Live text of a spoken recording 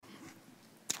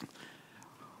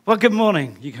Well, good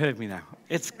morning. You heard me now.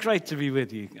 It's great to be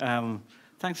with you.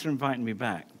 Thanks for inviting me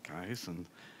back, guys, and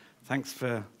thanks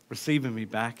for receiving me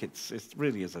back. It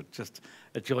really is just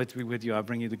a joy to be with you. I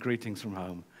bring you the greetings from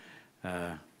home.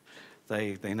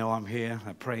 They know I'm here.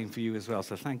 I'm praying for you as well.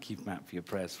 So thank you, Matt, for your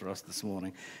prayers for us this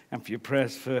morning and for your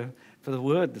prayers for the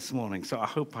word this morning. So I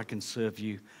hope I can serve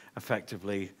you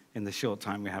effectively in the short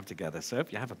time we have together. So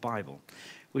if you have a Bible,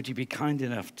 would you be kind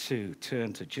enough to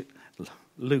turn to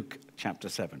Luke chapter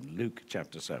 7. Luke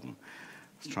chapter 7.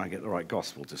 Let's try and get the right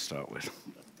gospel to start with.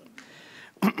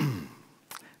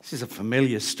 This is a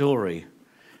familiar story.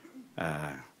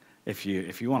 If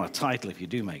you want a title, if you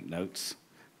do make notes,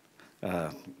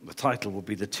 the title will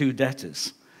be The Two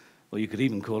Debtors, or you could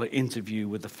even call it Interview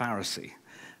with the Pharisee.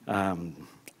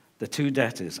 The Two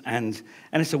Debtors. And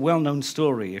it's a well-known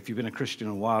story. If you've been a Christian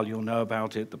a while, you'll know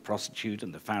about it, the prostitute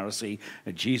and the Pharisee,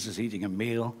 and Jesus eating a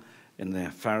meal in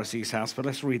the Pharisee's house. But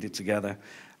let's read it together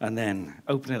and then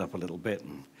open it up a little bit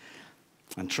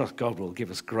and trust God will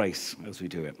give us grace as we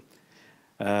do it.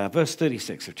 Verse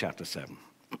 36 of chapter 7.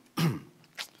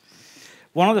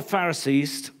 One of the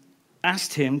Pharisees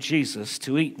asked him, Jesus,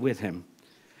 to eat with him.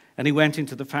 And he went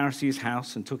into the Pharisee's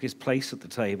house and took his place at the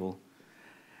table.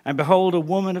 And behold, a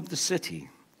woman of the city,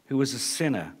 who was a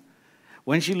sinner,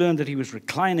 when she learned that he was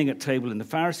reclining at table in the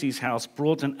Pharisee's house,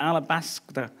 brought an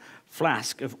alabaster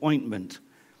flask of ointment,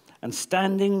 and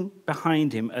standing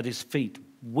behind him at his feet,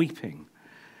 weeping,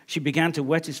 she began to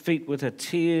wet his feet with her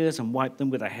tears and wiped them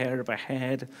with the hair of her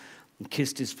head, and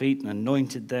kissed his feet and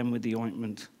anointed them with the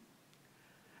ointment.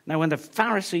 Now when the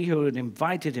Pharisee who had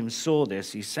invited him saw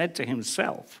this, he said to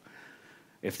himself,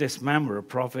 if this man were a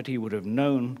prophet, he would have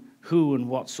known who and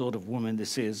what sort of woman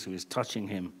this is who is touching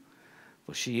him,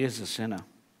 for she is a sinner.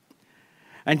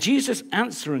 And Jesus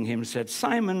answering him said,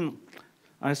 Simon,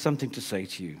 I have something to say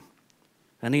to you.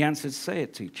 And he answered, say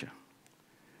it, teacher.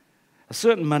 A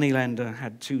certain moneylender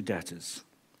had two debtors.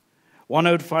 One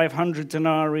owed 500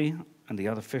 denarii and the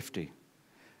other 50.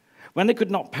 When they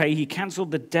could not pay, he canceled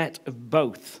the debt of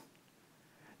both.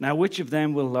 Now which of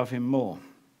them will love him more?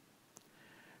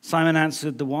 Simon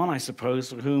answered, the one, I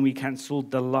suppose, for whom he canceled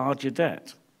the larger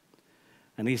debt.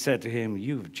 And he said to him,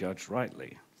 you have judged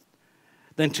rightly.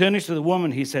 Then turning to the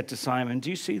woman, he said to Simon,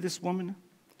 do you see this woman?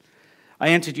 I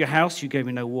entered your house, you gave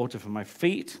me no water for my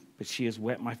feet, but she has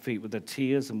wet my feet with her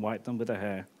tears and wiped them with her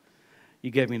hair. You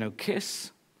gave me no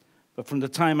kiss, but from the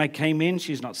time I came in,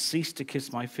 she has not ceased to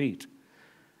kiss my feet.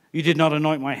 You did not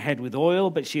anoint my head with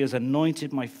oil, but she has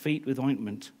anointed my feet with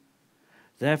ointment.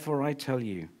 Therefore I tell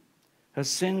you, her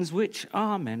sins, which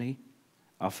are many,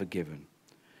 are forgiven.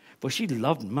 For she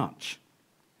loved much,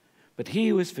 but he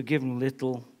who is forgiven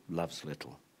little loves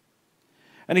little.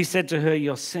 And he said to her,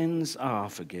 your sins are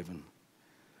forgiven.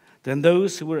 Then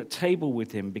those who were at table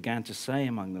with him began to say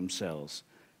among themselves,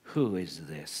 who is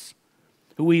this,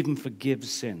 who even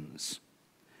forgives sins?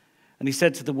 And he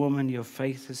said to the woman, your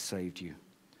faith has saved you.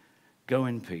 Go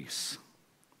in peace.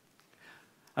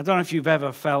 I don't know if you've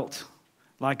ever felt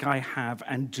like I have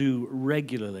and do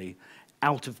regularly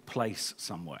out of place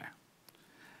somewhere.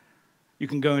 You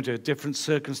can go into different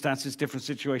circumstances, different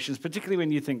situations, particularly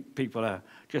when you think people are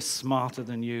just smarter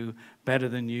than you, better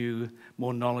than you,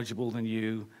 more knowledgeable than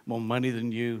you, more money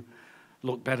than you,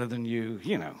 look better than you,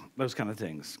 you know, those kind of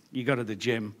things. You go to the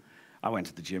gym. I went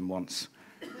to the gym once.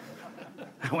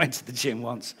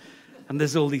 And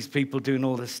there's all these people doing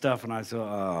all this stuff, and I thought,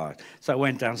 oh. So I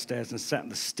went downstairs and sat in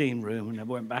the steam room, and I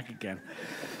went back again.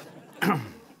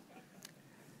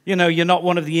 You know, you're not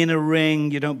one of the inner ring,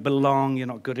 you don't belong, you're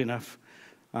not good enough.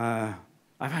 I've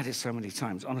had it so many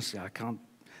times. Honestly,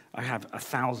 I have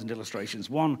 1,000 illustrations.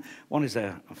 One is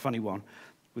a funny one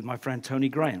with my friend Tony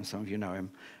Graham. Some of you know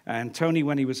him. And Tony,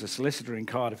 when he was a solicitor in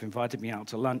Cardiff, invited me out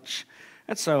to lunch.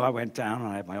 And so I went down, and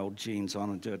I had my old jeans on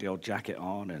and dirty old jacket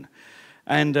on,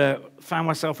 and found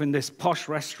myself in this posh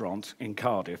restaurant in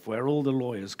Cardiff where all the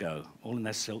lawyers go, all in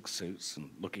their silk suits and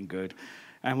looking good.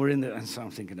 And we're in there, and so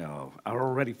I'm thinking, oh, I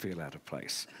already feel out of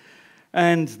place.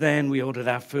 And then we ordered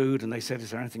our food, and they said,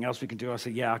 is there anything else we can do? I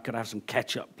said, yeah, I could have some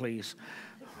ketchup, please.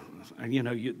 And, you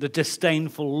know, the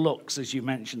disdainful looks, as you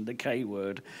mentioned, the K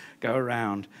word, go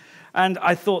around. And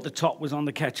I thought the top was on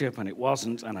the ketchup, and it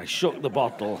wasn't, and I shook the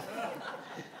bottle.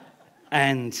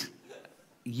 And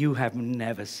you have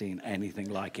never seen anything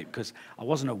like it, because I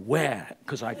wasn't aware,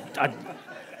 because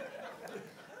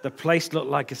the place looked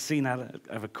like a scene out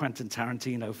of a Quentin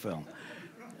Tarantino film.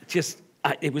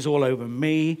 It was all over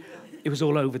me. It was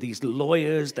all over these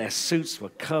lawyers. Their suits were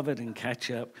covered in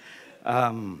ketchup.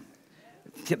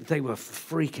 They were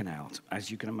freaking out, as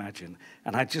you can imagine.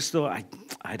 And I just thought,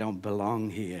 I don't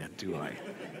belong here, do I?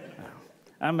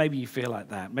 And maybe you feel like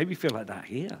that. Maybe you feel like that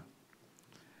here.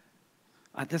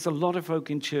 There's a lot of folk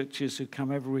in churches who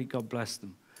come every week, God bless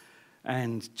them,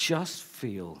 and just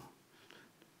feel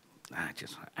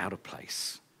just out of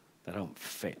place. They don't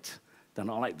fit. They're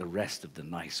not like the rest of the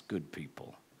nice, good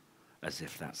people, as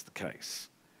if that's the case.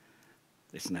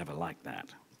 It's never like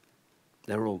that.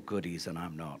 They're all goodies and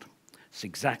I'm not. It's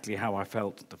exactly how I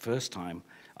felt the first time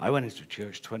I went into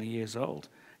church 20 years old.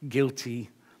 Guilty,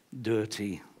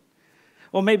 dirty.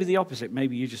 Or maybe the opposite.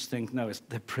 Maybe you just think, no,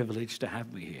 they're privileged to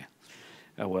have me here.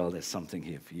 Oh, well, there's something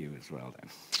here for you as well then.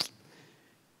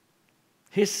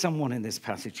 Here's someone in this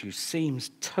passage who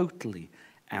seems totally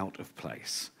out of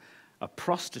place. A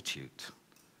prostitute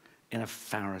in a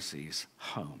Pharisee's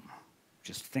home.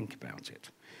 Just think about it.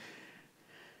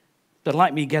 But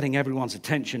like me getting everyone's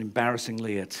attention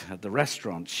embarrassingly at the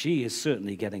restaurant, she is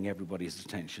certainly getting everybody's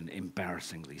attention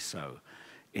embarrassingly so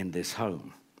in this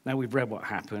home. Now, we've read what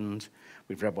happened,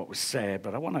 we've read what was said,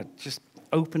 but I want to just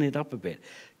open it up a bit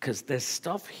because there's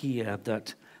stuff here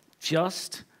that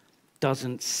just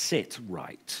doesn't sit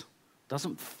right,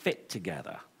 doesn't fit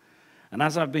together. And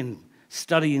as I've been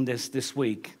studying this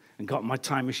week and got my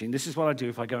time machine, this is what I do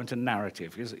if I go into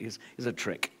narrative. Here's a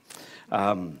trick.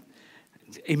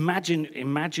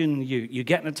 Imagine you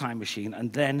get in a time machine,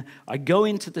 and then I go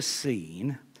into the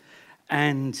scene,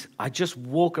 and I just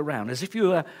walk around as if you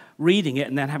were reading it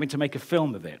and then having to make a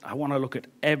film of it. I want to look at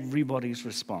everybody's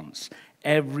response,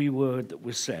 every word that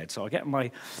was said. So I get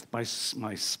my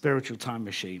spiritual time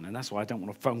machine, and that's why I don't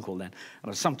want a phone call then.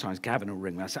 And sometimes Gavin will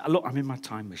ring me. I say, look, I'm in my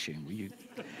time machine. Will you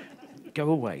go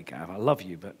away, Gav? I love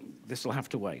you, but this will have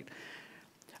to wait.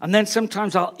 And then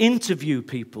sometimes I'll interview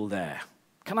people there.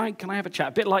 Can I have a chat?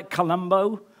 A bit like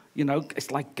Columbo,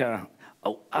 it's like,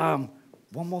 one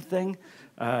more thing,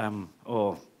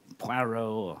 or Poirot,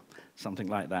 or something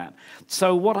like that.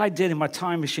 So what I did in my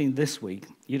time machine this week,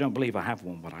 you don't believe I have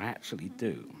one, but I actually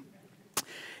do,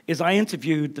 is I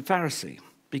interviewed the Pharisee,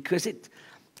 because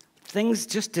things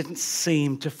just didn't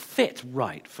seem to fit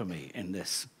right for me in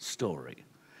this story.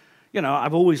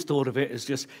 I've always thought of it as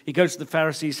just, he goes to the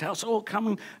Pharisee's house,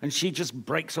 come, and she just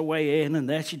breaks her way in, and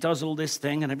there she does all this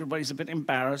thing, and everybody's a bit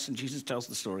embarrassed, and Jesus tells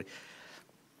the story.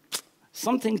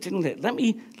 Something didn't hit. Let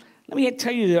me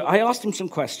tell you, I asked him some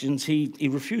questions. He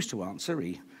refused to answer.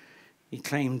 He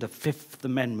claimed the Fifth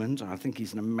Amendment. I think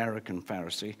he's an American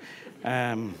Pharisee.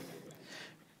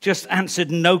 Just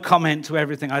answered no comment to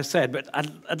everything I said, but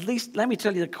at least let me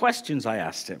tell you the questions I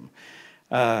asked him.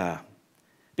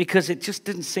 Because it just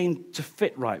didn't seem to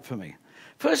fit right for me.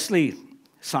 Firstly,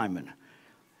 Simon,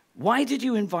 why did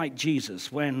you invite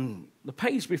Jesus when the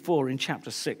page before in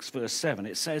chapter 6, verse 7,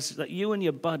 it says that you and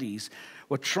your buddies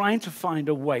were trying to find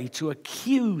a way to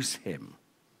accuse him?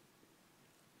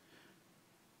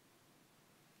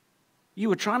 You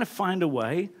were trying to find a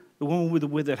way, the woman with the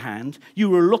withered hand. You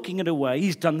were looking at a way.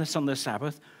 He's done this on the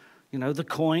Sabbath. The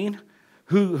coin.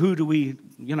 Who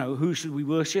should we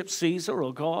worship, Caesar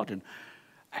or God?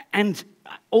 And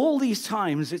all these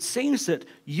times, it seems that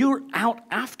you're out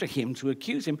after him to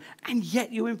accuse him, and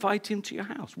yet you invite him to your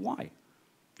house. Why?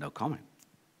 No comment.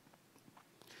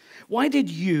 Why did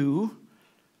you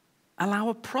allow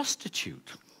a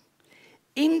prostitute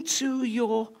into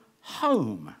your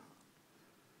home?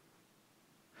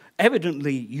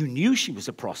 Evidently, you knew she was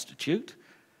a prostitute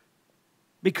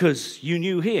because you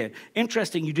knew here.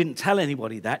 Interesting, you didn't tell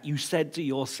anybody that. You said to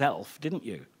yourself, didn't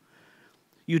you?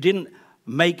 You didn't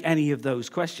make any of those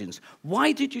questions.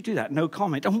 Why did you do that? No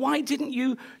comment. And why didn't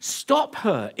you stop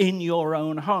her in your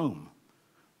own home?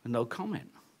 No comment.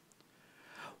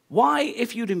 Why,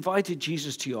 if you'd invited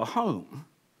Jesus to your home,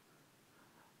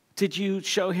 did you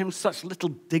show him such little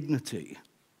dignity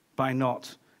by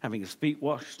not having his feet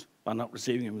washed, by not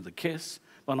receiving him with a kiss,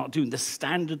 by not doing the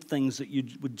standard things that you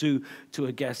would do to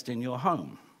a guest in your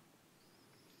home?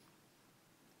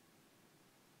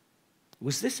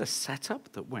 Was this a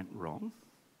setup that went wrong?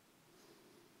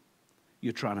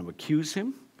 You're trying to accuse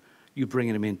him. You're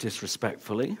bringing him in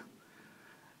disrespectfully.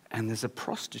 And there's a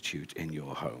prostitute in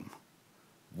your home.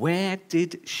 Where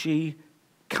did she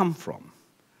come from?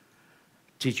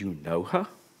 Did you know her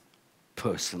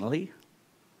personally?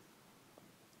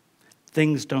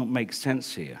 Things don't make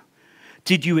sense here.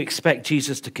 Did you expect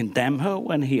Jesus to condemn her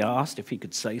when he asked if he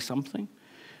could say something?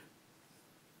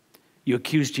 You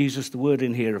accuse Jesus, the word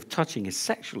in here, of touching is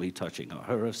sexually touching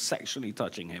her, of sexually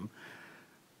touching him.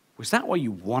 Was that what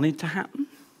you wanted to happen?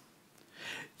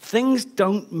 Things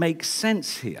don't make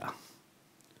sense here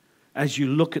as you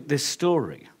look at this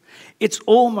story. It's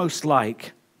almost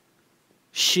like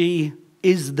she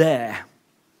is there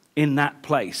in that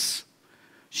place.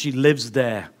 She lives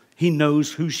there. He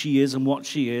knows who she is and what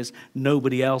she is.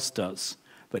 Nobody else does.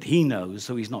 But he knows,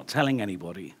 so he's not telling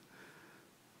anybody.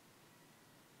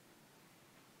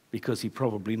 Because he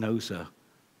probably knows her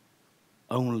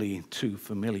only too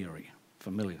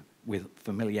with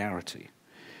familiarity.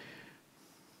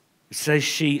 It says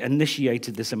she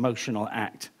initiated this emotional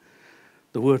act.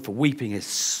 The word for weeping is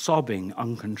sobbing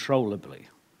uncontrollably.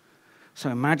 So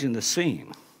imagine the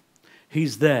scene.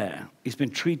 He's there. He's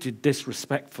been treated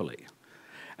disrespectfully.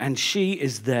 And she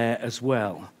is there as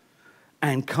well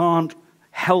and can't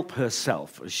help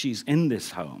herself as she's in this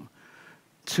home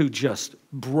to just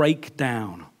break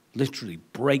down, literally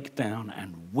break down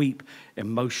and weep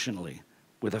emotionally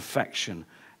with affection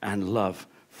and love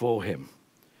for him.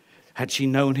 Had she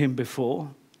known him before?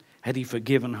 Had he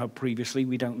forgiven her previously?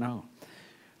 We don't know.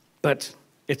 But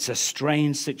it's a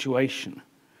strange situation.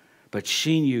 But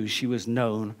she knew she was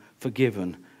known,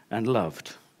 forgiven, and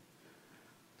loved.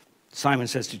 Simon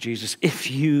says to Jesus,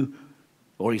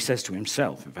 or he says to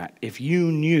himself, in fact, if he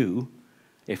knew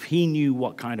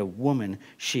what kind of woman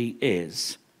she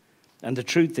is, and the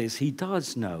truth is, he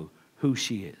does know who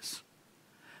she is.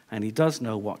 And he does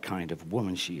know what kind of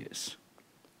woman she is.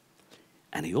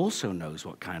 And he also knows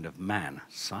what kind of man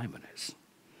Simon is.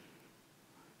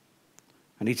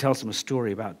 And he tells them a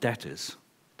story about debtors.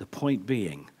 The point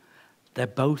being, they're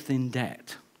both in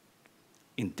debt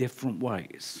in different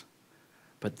ways.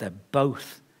 But they're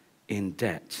both in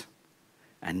debt.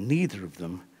 And neither of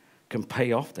them can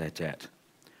pay off their debt.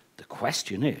 The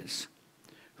question is,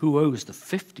 who owes the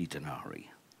 50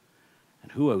 denarii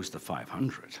and who owes the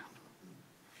 500?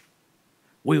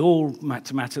 We all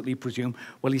mathematically presume,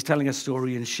 well, he's telling a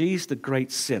story and she's the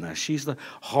great sinner. She's the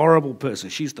horrible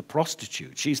person. She's the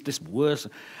prostitute. She's this worse.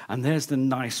 And there's the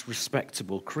nice,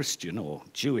 respectable Christian or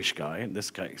Jewish guy in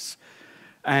this case.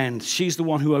 And she's the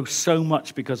one who owes so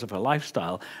much because of her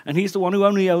lifestyle. And he's the one who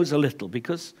only owes a little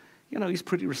because, he's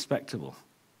pretty respectable.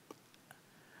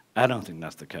 I don't think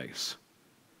that's the case.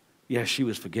 Yes, she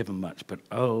was forgiven much, but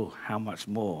oh, how much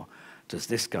more does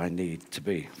this guy need to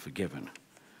be forgiven?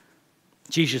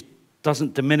 Jesus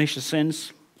doesn't diminish the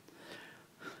sins.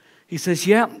 He says,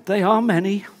 yeah, they are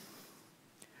many,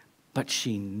 but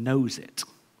she knows it.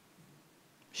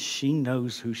 She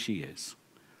knows who she is.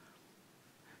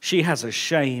 She has a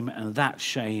shame, and that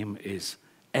shame is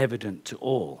evident to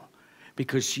all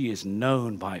because she is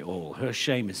known by all. Her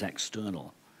shame is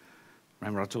external.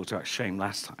 Remember I talked about shame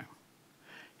last time.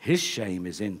 His shame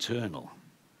is internal.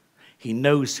 He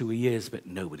knows who he is, but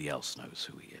nobody else knows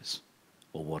who he is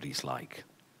or what he's like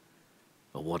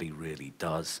or what he really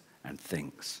does and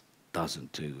thinks,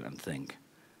 doesn't do and think.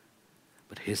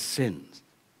 But his sins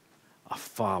are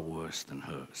far worse than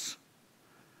hers.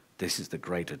 This is the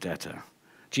greater debtor.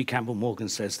 G. Campbell Morgan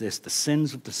says this, the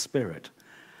sins of the Spirit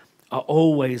are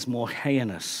always more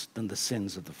heinous than the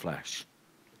sins of the flesh.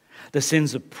 The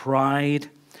sins of pride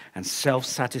and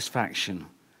self-satisfaction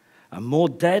are more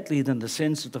deadly than the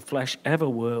sins of the flesh ever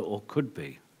were or could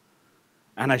be.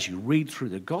 And as you read through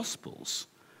the Gospels,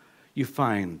 you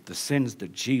find the sins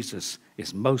that Jesus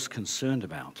is most concerned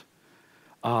about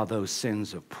are those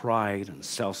sins of pride and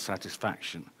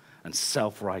self-satisfaction and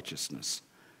self-righteousness.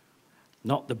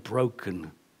 Not the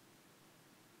broken,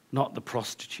 not the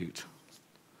prostitute,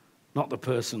 not the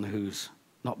person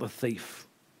not the thief.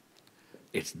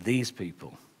 It's these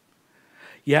people.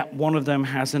 Yet one of them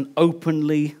has an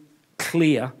openly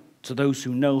clear, to those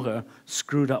who know her,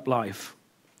 screwed up life.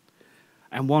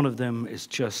 And one of them is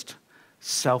just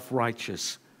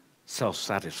self-righteous,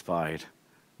 self-satisfied,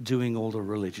 doing all the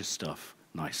religious stuff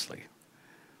nicely.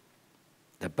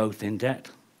 They're both in debt.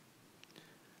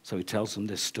 So he tells them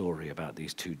this story about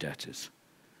these two debtors.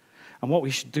 And what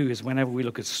we should do is whenever we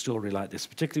look at a story like this,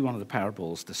 particularly one of the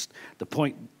parables, the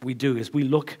point we do is we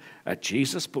look at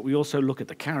Jesus, but we also look at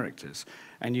the characters.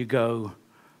 And you go,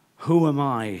 who am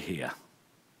I here?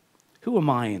 Who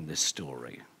am I in this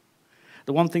story?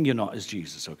 The one thing you're not is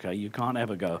Jesus, okay? You can't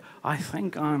ever go, I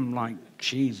think I'm like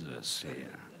Jesus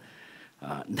here.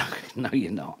 No,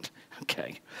 you're not,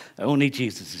 okay? Only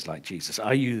Jesus is like Jesus.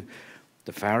 Are you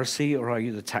the Pharisee or are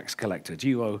you the tax collector? Do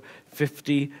you owe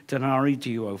 50 denarii?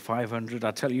 Do you owe 500?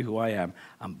 I'll tell you who I am.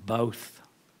 I'm both.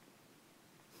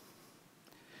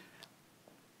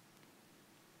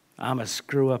 I'm a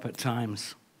screw up at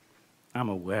times. I'm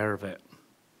aware of it.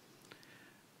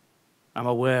 I'm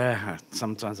aware,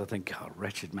 sometimes I think, oh,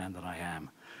 wretched man that I am.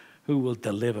 Who will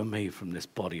deliver me from this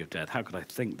body of death? How could I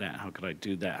think that? How could I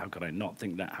do that? How could I not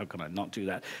think that? How could I not do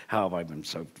that? How have I been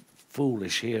so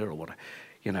foolish here? Or what?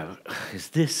 Is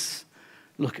this,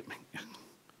 look at me.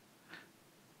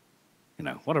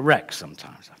 What a wreck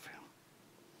sometimes I feel.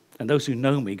 And those who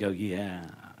know me go, yeah.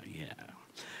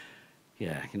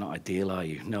 Yeah, you're not ideal, are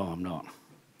you? No, I'm not.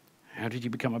 How did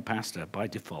you become a pastor? By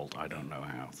default, I don't know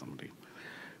how. Somebody.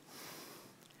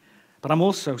 But I'm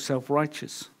also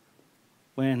self-righteous.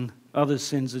 When others'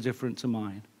 sins are different to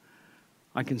mine,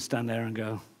 I can stand there and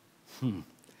go,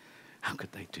 how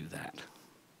could they do that?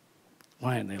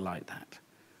 Why aren't they like that?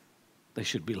 They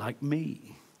should be like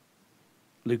me.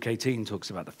 Luke 18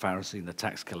 talks about the Pharisee and the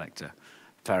tax collector.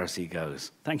 The Pharisee goes,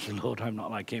 thank you, Lord, I'm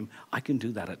not like him. I can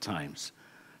do that at times.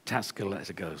 Tax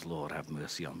collector goes, Lord, have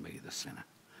mercy on me, the sinner.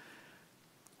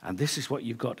 And this is what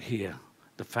you've got here,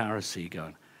 the Pharisee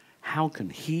going, how can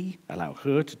he allow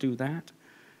her to do that?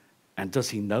 And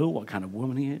does he know what kind of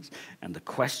woman he is? And the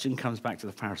question comes back to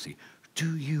the Pharisee,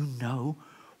 do you know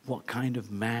what kind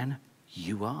of man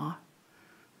you are?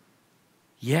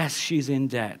 Yes, she's in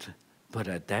debt, but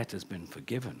her debt has been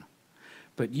forgiven.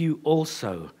 But you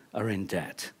also are in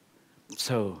debt.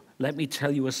 So let me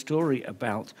tell you a story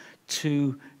about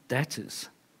two debtors.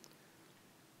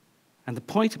 And the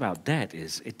point about debt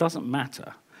is it doesn't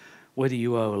matter whether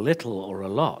you owe a little or a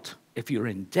lot. If you're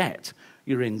in debt,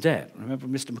 you're in debt. Remember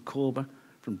Mr. Micawber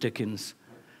from Dickens?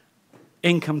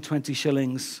 Income 20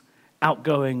 shillings,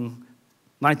 outgoing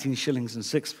 19 shillings and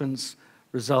sixpence,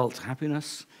 result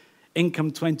happiness.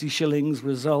 Income 20 shillings,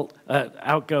 result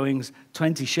outgoings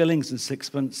 20 shillings and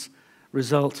sixpence,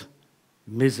 result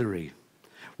misery.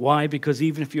 Why? Because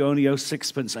even if you only owe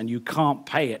sixpence and you can't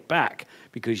pay it back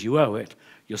because you owe it,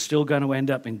 you're still going to end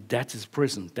up in debtor's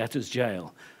prison, debtor's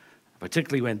jail.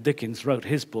 Particularly when Dickens wrote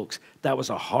his books, that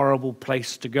was a horrible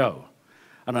place to go.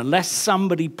 And unless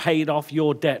somebody paid off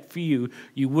your debt for you,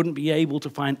 you wouldn't be able to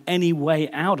find any way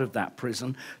out of that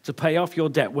prison to pay off your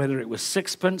debt, whether it was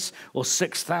sixpence or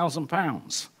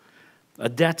 £6,000. A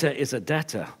debtor is a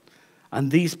debtor, and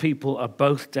these people are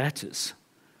both debtors.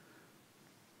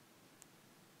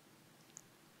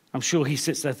 I'm sure he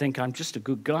sits there thinking, I'm just a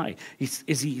good guy. He's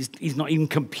not even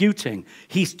computing.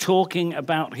 He's talking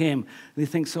about him. And he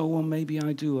thinks, oh, well, maybe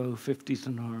I do owe 50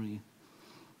 denarii.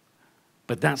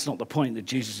 But that's not the point that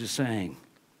Jesus is saying.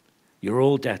 You're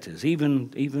all debtors.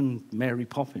 Even Mary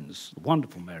Poppins, the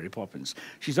wonderful Mary Poppins,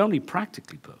 she's only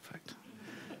practically perfect.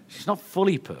 She's not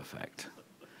fully perfect.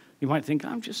 You might think,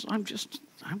 I'm just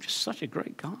such a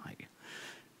great guy.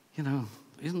 You know,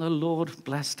 isn't the Lord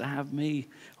blessed to have me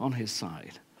on his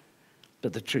side?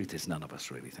 But the truth is, none of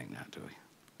us really think that, do we?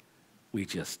 We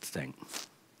just think,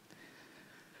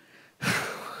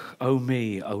 oh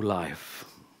me, oh life,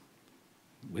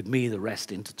 with me the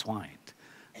rest intertwined.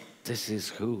 This is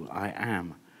who I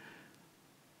am.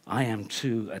 I am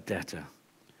too a debtor.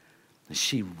 And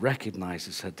she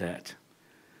recognizes her debt.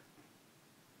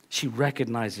 She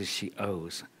recognizes she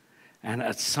owes. And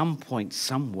at some point,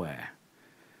 somewhere,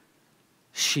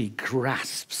 she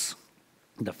grasps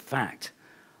the fact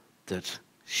that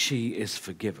she is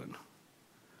forgiven.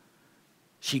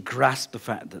 She grasped the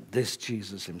fact that this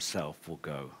Jesus himself will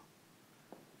go,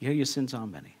 yeah, your sins are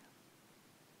many.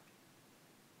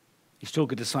 He's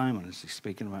talking to Simon as he's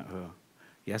speaking about her.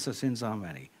 Yes, her sins are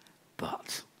many,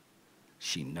 but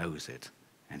she knows it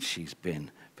and she's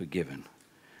been forgiven.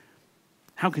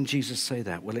 How can Jesus say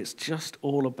that? Well, it's just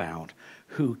all about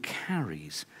who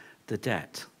carries the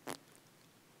debt.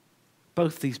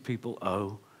 Both these people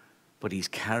owe, but he's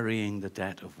carrying the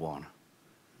debt of one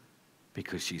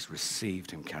because she's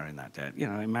received him carrying that debt. You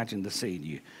know, imagine the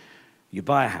scene. You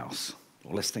buy a house,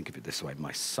 or let's think of it this way.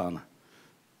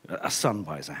 A son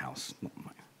buys a house.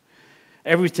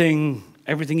 Everything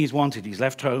he's wanted. He's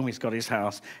left home, he's got his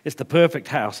house. It's the perfect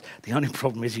house. The only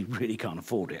problem is he really can't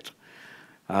afford it.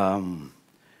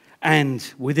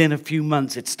 And within a few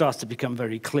months, it starts to become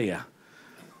very clear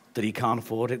that he can't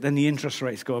afford it. Then the interest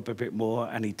rates go up a bit more,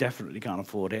 and he definitely can't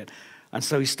afford it. And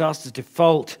so he starts to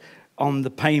default on the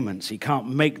payments. He can't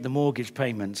make the mortgage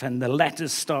payments, and the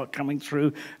letters start coming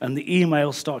through, and the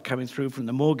emails start coming through from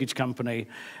the mortgage company,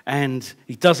 and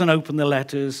he doesn't open the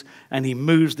letters, and he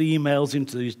moves the emails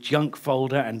into his junk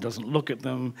folder and doesn't look at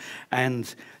them,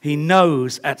 and he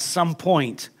knows at some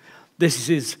point this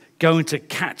is going to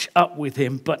catch up with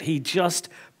him, but he just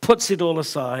puts it all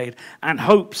aside and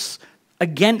hopes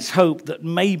against hope that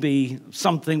maybe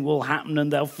something will happen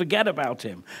and they'll forget about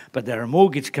him. But they're a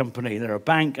mortgage company, they're a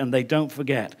bank, and they don't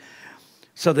forget.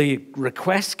 So the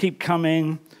requests keep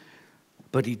coming,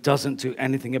 but he doesn't do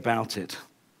anything about it.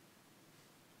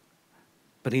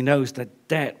 But he knows that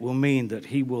debt will mean that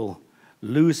he will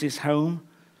lose his home.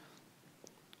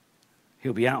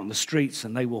 He'll be out on the streets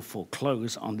and they will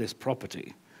foreclose on this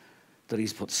property that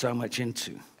he's put so much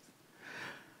into.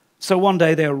 So one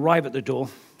day they arrive at the door,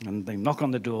 and they knock on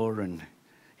the door, and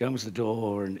he opens the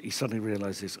door, and he suddenly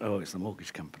realizes, oh, it's the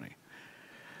mortgage company.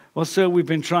 Well, sir, we've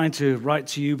been trying to write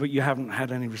to you, but you haven't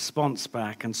had any response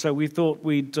back. And so we thought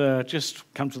we'd just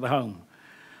come to the home.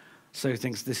 So he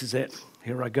thinks, this is it.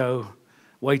 Here I go,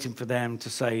 waiting for them to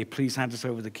say, please hand us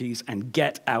over the keys and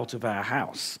get out of our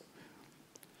house.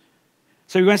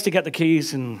 So he wants to get the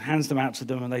keys and hands them out to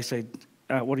them. And they say,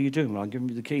 what are you doing? Well, I'm giving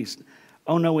you the keys.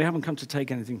 Oh, no, we haven't come to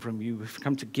take anything from you. We've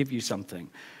come to give you something.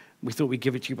 We thought we'd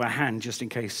give it to you by hand just in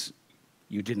case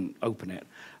you didn't open it.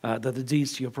 They're the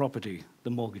deeds to your property. The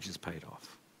mortgage is paid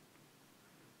off.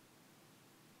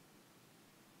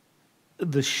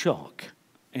 The shock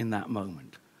in that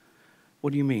moment.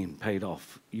 What do you mean, paid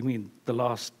off? You mean the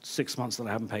last 6 months that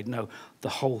I haven't paid? No, the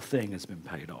whole thing has been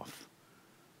paid off.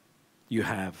 You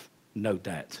have no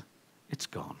debt. It's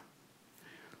gone.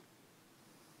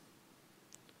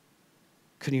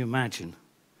 Can you imagine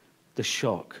the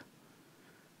shock?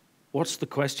 What's the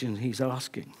question he's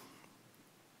asking?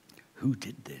 Who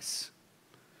did this?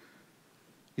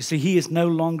 You see, he is no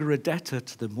longer a debtor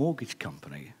to the mortgage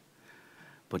company,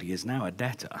 but he is now a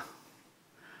debtor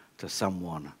to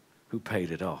someone who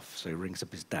paid it off. So he rings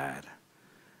up his dad.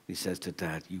 He says to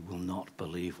Dad, you will not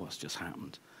believe what's just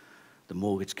happened. The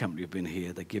mortgage company have been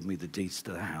here. They give me the deeds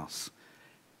to the house.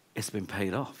 It's been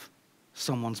paid off.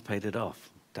 Someone's paid it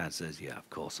off. Dad says, yeah, of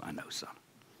course, I know, son.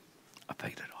 I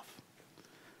paid it off.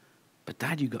 But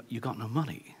Dad, you got no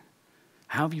money.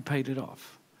 How have you paid it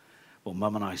off? Well,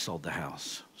 Mum and I sold the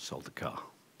house, sold the car,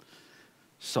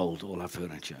 sold all our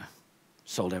furniture,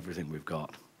 sold everything we've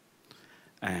got.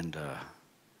 And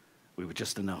we were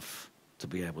just enough to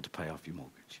be able to pay off your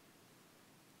mortgage.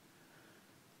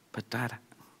 But Dad,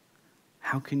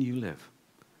 how can you live?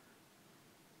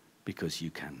 Because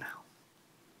you can now.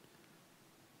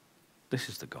 This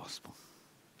is the gospel.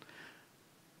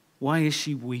 Why is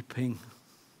she weeping?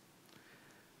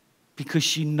 Because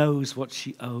she knows what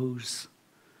she owes.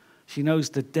 She knows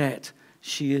the debt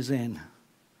she is in.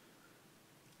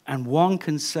 And one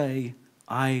can say,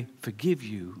 I forgive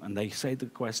you. And they say the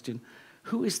question,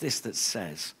 who is this that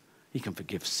says he can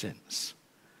forgive sins?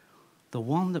 The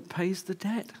one that pays the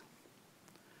debt.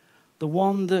 The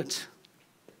one that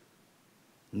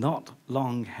not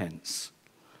long hence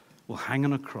will hang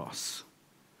on a cross,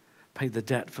 pay the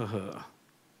debt for her.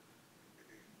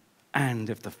 And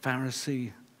if the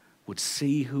Pharisee would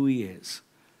see who he is,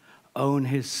 own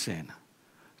his sin,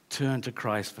 turn to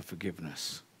Christ for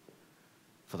forgiveness,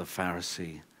 for the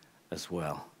Pharisee as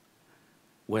well.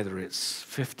 Whether it's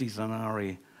 50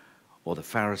 denarii or the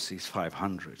Pharisee's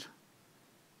 500,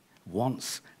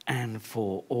 once and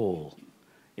for all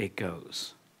it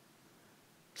goes.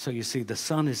 So you see, the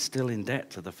Son is still in debt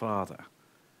to the Father,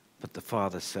 but the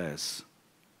Father says,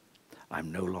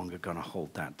 I'm no longer going to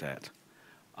hold that debt.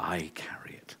 I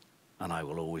carry it. And I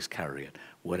will always carry it,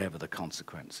 whatever the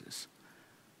consequences.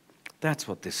 That's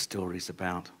what this story is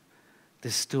about.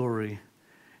 This story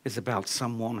is about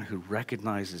someone who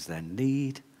recognizes their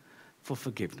need for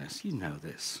forgiveness. You know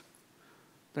this.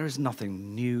 There is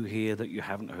nothing new here that you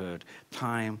haven't heard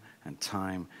time and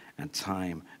time and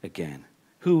time again.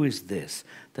 Who is this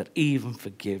that even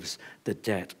forgives the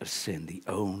debt of sin? The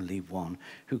only one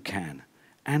who can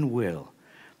and will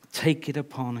take it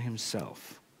upon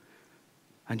himself.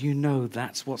 And you know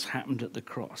that's what's happened at the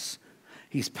cross.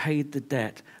 He's paid the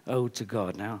debt owed to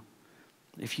God. Now,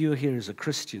 if you're here as a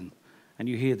Christian and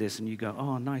you hear this and you go,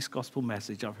 oh, nice gospel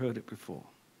message, I've heard it before.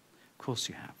 Of course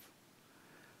you have.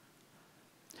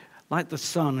 Like the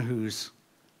son who's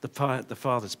the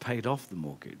father's paid off the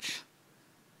mortgage.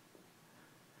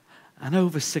 And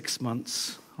over 6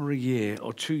 months or a year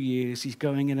or 2 years, he's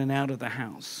going in and out of the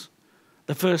house.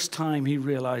 The first time he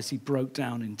realized, he broke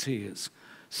down in tears,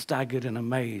 staggered and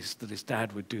amazed that his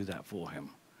dad would do that for him.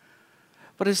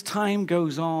 But as time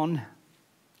goes on,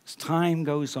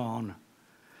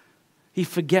 he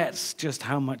forgets just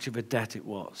how much of a debt it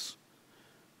was.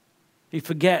 He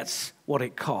forgets what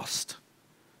it cost.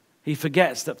 He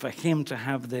forgets that for him to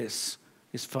have this,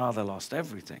 his father lost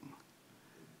everything.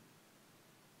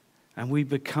 And we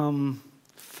become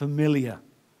familiar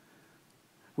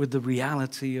with the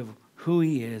reality of who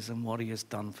he is and what he has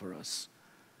done for us.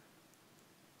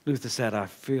 Luther said, I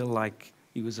feel like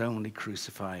he was only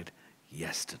crucified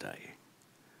yesterday.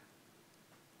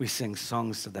 We sing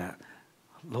songs to that.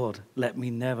 Lord, let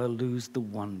me never lose the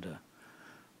wonder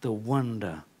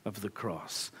of the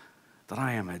cross, that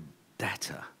I am a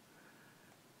debtor.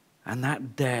 And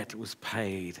that debt was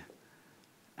paid,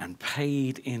 and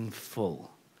paid in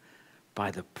full, by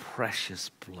the precious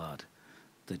blood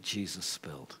that Jesus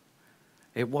spilled.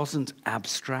 It wasn't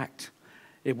abstract.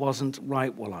 It wasn't,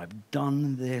 right, well, I've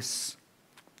done this,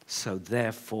 so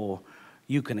therefore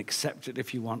you can accept it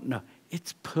if you want. No,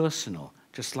 it's personal.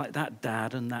 just like that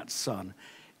dad and that son.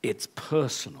 It's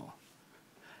personal.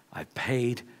 I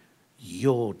paid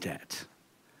your debt.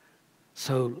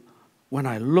 So when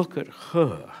I look at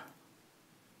her,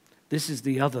 this is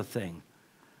the other thing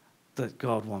that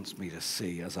God wants me to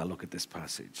see as I look at this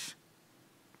passage.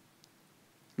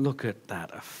 Look at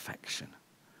that affection.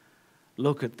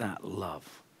 Look at that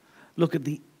love. Look at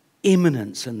the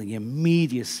imminence and the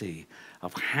immediacy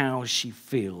of how she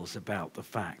feels about the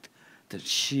fact that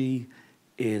she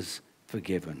is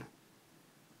forgiven.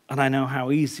 And I know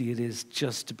how easy it is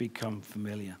just to become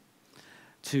familiar,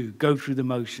 to go through the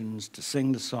motions, to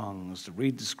sing the songs, to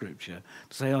read the scripture,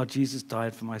 to say, oh, Jesus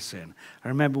died for my sin. I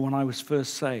remember when I was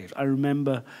first saved, I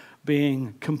remember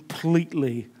being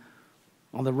completely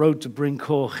on the road to Bryn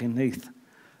Coch in Neath,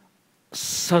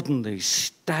 suddenly,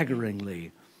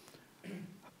 staggeringly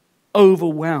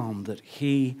overwhelmed that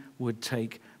he would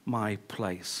take my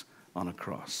place on a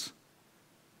cross.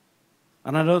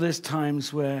 And I know there's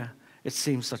times where it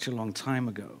seems such a long time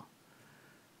ago.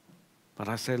 But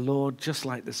I say, Lord, just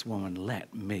like this woman,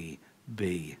 let me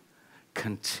be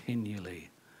continually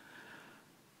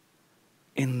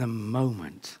in the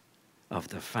moment of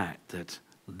the fact that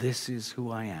this is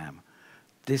who I am.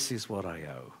 This is what I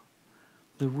owe.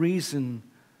 The reason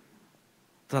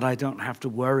that I don't have to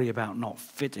worry about not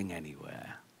fitting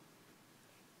anywhere.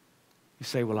 You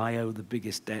say, well, I owe the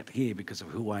biggest debt here because of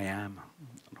who I am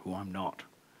and who I'm not.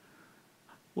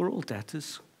 We're all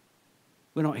debtors.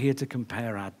 We're not here to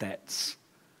compare our debts.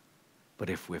 But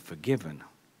if we're forgiven,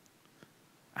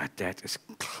 our debt is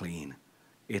clean.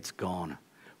 It's gone.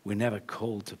 We're never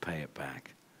called to pay it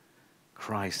back.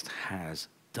 Christ has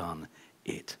done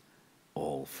it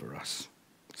all for us.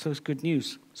 So it's good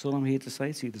news. That's all I'm here to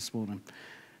say to you this morning.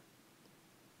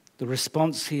 The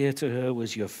response here to her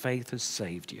was, your faith has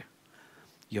saved you.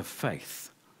 Your faith,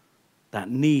 that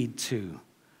need to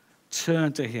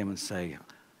turn to him and say,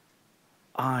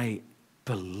 I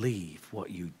believe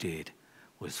what you did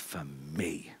was for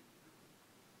me.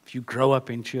 If you grow up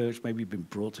in church, maybe you've been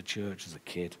brought to church as a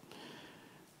kid,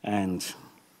 and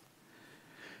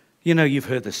you know, you've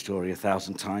heard the story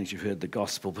 1,000 times, you've heard the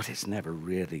gospel, but it's never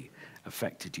really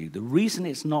affected you. The reason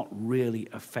it's not really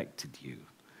affected you,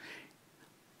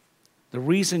 the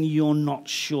reason you're not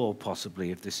sure,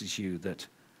 possibly, if this is you, that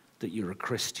you're a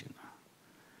Christian,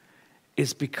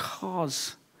 is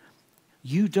because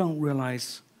you don't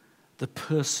realize the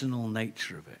personal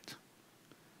nature of it.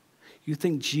 You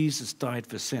think Jesus died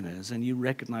for sinners, and you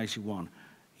recognize you won.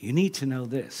 You need to know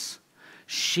this.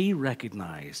 She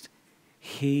recognized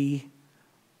he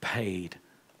paid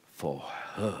for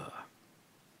her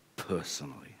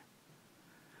personally.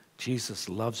 Jesus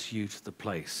loves you to the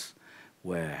place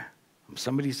where,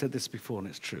 somebody said this before and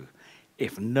it's true,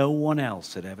 if no one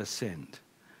else had ever sinned,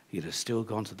 he'd have still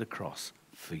gone to the cross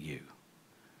for you.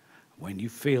 When you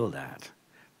feel that,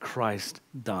 Christ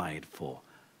died for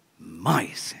my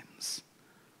sins,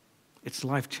 it's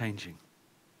life-changing.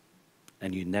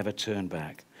 And you never turn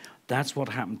back. That's what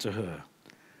happened to her.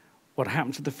 What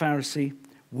happened to the Pharisee,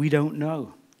 we don't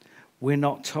know. We're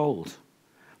not told.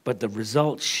 But the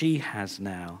result she has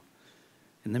now,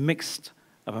 in the midst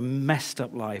of a messed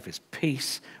up life, is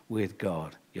peace with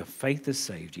God. Your faith has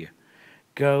saved you.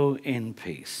 Go in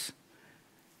peace.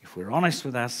 If we're honest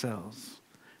with ourselves,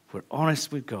 if we're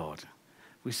honest with God,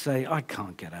 we say, I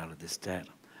can't get out of this debt.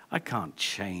 I can't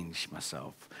change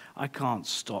myself. I can't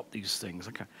stop these things.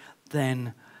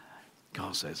 Then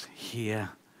God says, here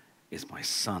is my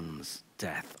son's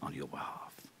death on your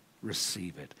behalf.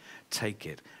 Receive it. Take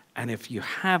it. And if you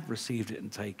have received it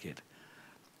and take it,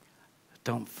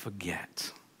 don't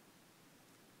forget.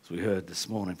 As we heard this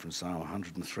morning from Psalm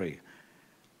 103,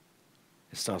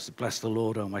 it starts to bless the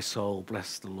Lord, O my soul,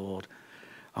 bless the Lord,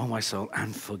 O my soul,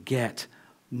 and forget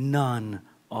none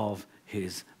of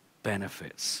his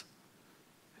benefits,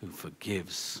 who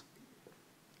forgives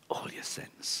all your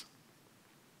sins.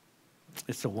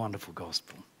 It's a wonderful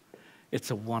gospel. It's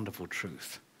a wonderful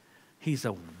truth. He's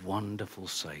a wonderful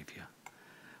Savior,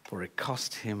 for it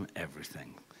cost him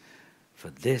everything. For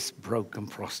this broken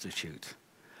prostitute,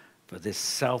 for this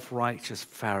self-righteous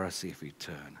Pharisee, if you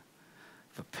turn,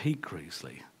 for Pete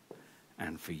Greasley,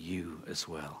 and for you as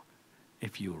well.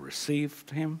 If you receive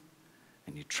him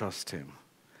and you trust him,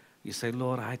 you say,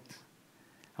 Lord, I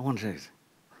want to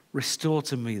restore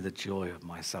to me the joy of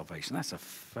my salvation. That's a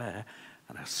fair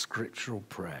and a scriptural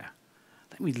prayer.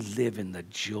 Let me live in the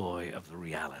joy of the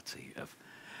reality of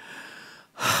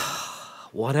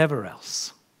whatever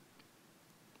else.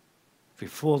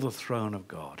 Before the throne of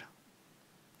God,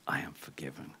 I am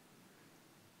forgiven.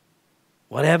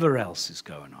 Whatever else is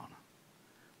going on,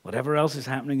 whatever else is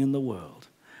happening in the world,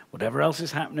 whatever else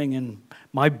is happening in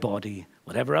my body,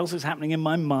 whatever else is happening in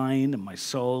my mind and my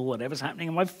soul, whatever's happening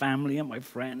in my family and my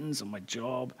friends and my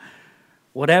job,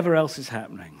 whatever else is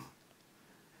happening,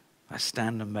 I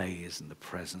stand amazed in the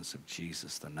presence of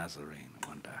Jesus the Nazarene and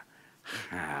wonder,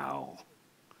 how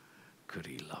could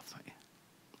he love me?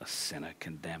 A sinner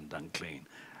condemned unclean.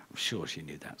 I'm sure she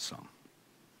knew that song.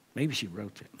 Maybe she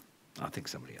wrote it. I think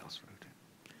somebody else wrote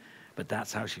it. But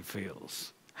that's how she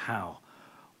feels. How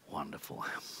wonderful,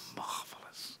 how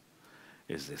marvelous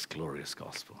is this glorious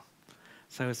gospel.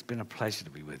 So it's been a pleasure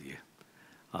to be with you.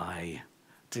 I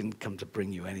didn't come to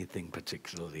bring you anything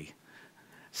particularly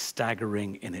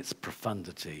staggering in its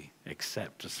profundity,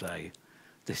 except to say,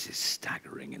 this is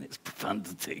staggering in its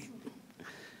profundity.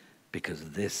 Because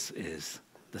this is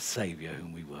the Savior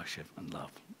whom we worship and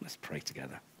love. Let's pray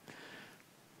together.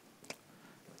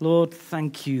 Lord,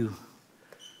 thank you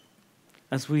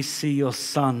as we see your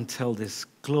Son tell this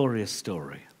glorious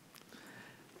story,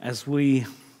 as we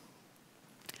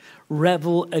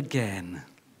revel again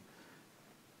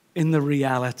in the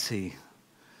reality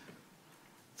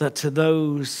that to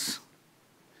those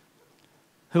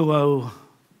who owe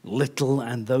little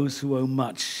and those who owe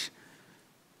much,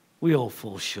 we all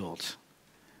fall short.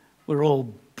 We're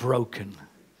all broken.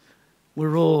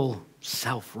 We're all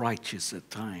self-righteous at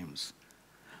times.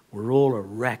 We're all a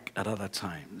wreck at other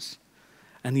times.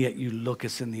 And yet you look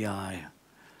us in the eye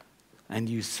and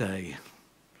you say,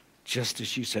 just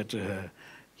as you said to her,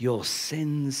 your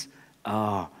sins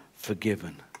are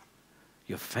forgiven.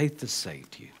 Your faith has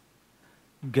saved you.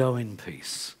 Go in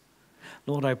peace.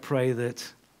 Lord, I pray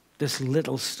that this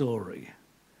little story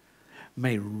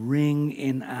may ring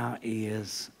in our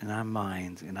ears, in our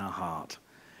mind, in our heart,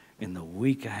 in the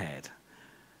week ahead,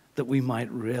 that we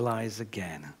might realize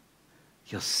again,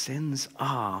 your sins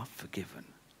are forgiven.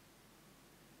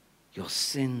 Your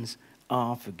sins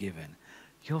are forgiven.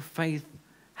 Your faith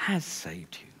has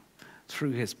saved you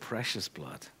through his precious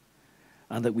blood,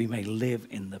 and that we may live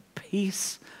in the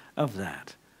peace of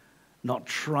that, not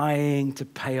trying to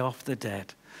pay off the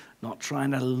debt, not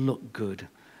trying to look good,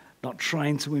 not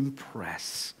trying to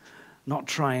impress, not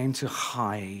trying to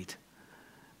hide,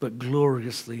 but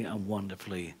gloriously and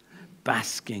wonderfully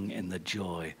basking in the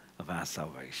joy of our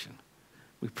salvation.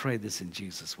 We pray this in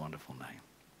Jesus' wonderful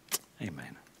name.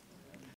 Amen.